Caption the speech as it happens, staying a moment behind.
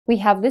We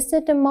have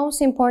listed the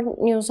most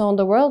important news on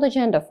the world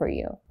agenda for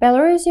you.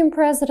 Belarusian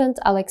President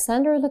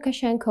Alexander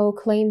Lukashenko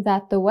claimed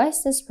that the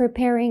West is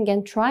preparing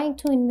and trying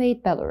to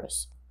invade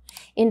Belarus.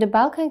 In the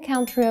Balkan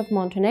country of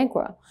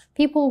Montenegro,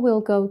 people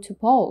will go to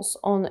polls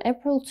on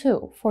April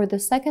 2 for the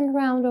second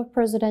round of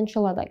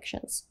presidential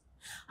elections.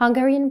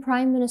 Hungarian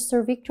Prime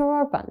Minister Viktor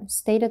Orban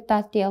stated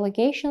that the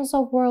allegations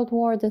of World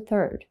War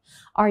III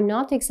are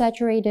not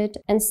exaggerated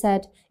and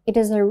said it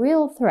is a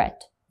real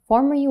threat.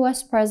 Former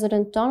US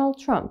President Donald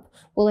Trump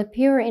will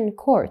appear in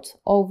court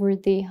over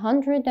the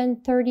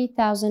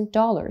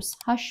 $130,000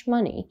 hush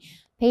money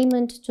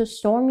payment to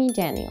Stormy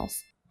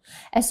Daniels.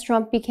 As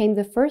Trump became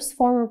the first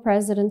former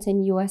president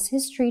in US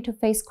history to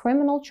face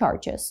criminal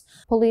charges,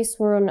 police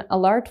were on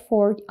alert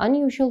for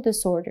unusual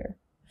disorder.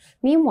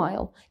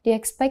 Meanwhile, the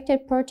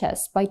expected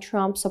protests by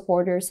Trump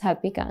supporters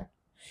have begun.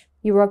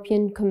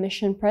 European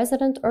Commission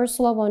President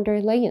Ursula von der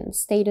Leyen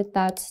stated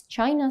that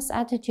China's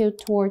attitude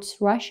towards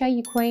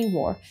Russia-Ukraine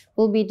war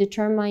will be a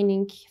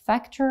determining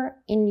factor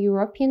in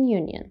European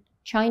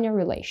Union-China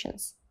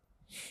relations.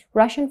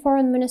 Russian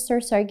Foreign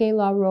Minister Sergei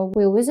Lavrov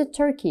will visit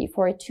Turkey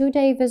for a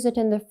two-day visit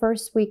in the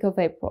first week of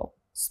April.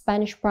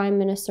 Spanish Prime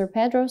Minister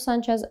Pedro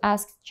Sánchez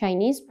asked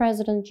Chinese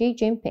President Xi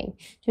Jinping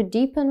to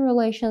deepen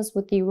relations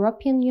with the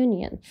European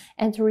Union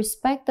and to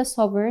respect the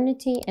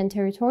sovereignty and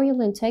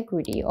territorial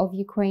integrity of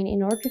Ukraine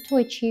in order to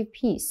achieve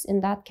peace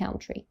in that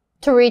country.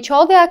 To reach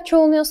all the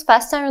actual news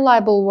fast and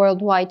reliable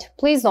worldwide,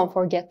 please don't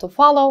forget to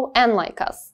follow and like us.